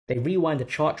They rewind the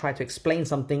chart, try to explain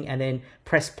something, and then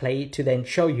press play to then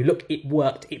show you, look, it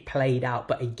worked, it played out.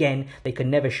 But again, they can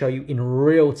never show you in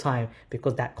real time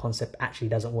because that concept actually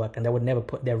doesn't work, and they would never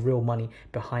put their real money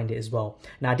behind it as well.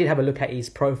 Now, I did have a look at his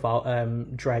profile,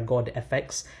 Dragod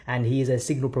FX, and he is a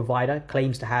signal provider,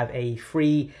 claims to have a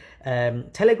free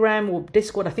Telegram or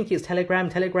Discord, I think it's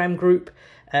Telegram group,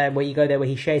 where you go there, where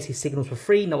he shares his signals for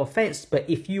free. No offense, but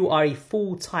if you are a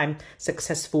full-time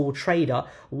successful trader,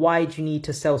 why do you need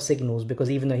to sell signals? Because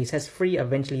even though he says free,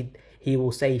 eventually he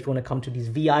will say if you want to come to these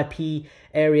VIP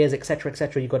areas, etc.,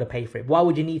 etc., you got to pay for it. Why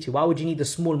would you need to? Why would you need the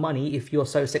small money if you're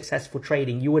so successful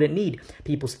trading? You wouldn't need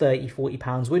people's 30, 40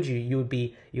 pounds, would you? You'll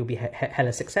be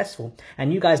hella successful.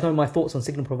 And you guys know my thoughts on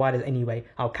signal providers anyway.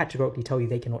 I'll categorically tell you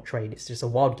they cannot trade. It's just a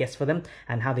wild guess for them,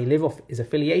 and how they live off is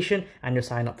affiliation and your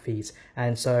sign-up fees.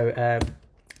 And so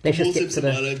let's just get to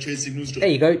the... There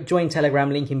you go. Join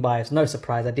Telegram, link in bio. No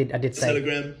surprise. I did say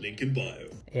Telegram, link in bio.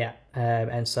 Yeah,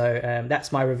 and so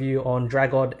that's my review on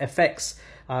Dragod FX.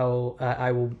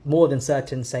 I will more than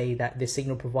certain say that this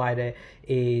signal provider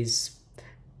is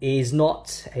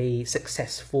not a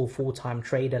successful full-time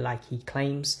trader like he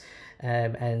claims.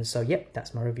 And so, yep,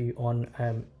 that's my review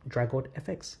on Dragod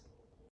FX.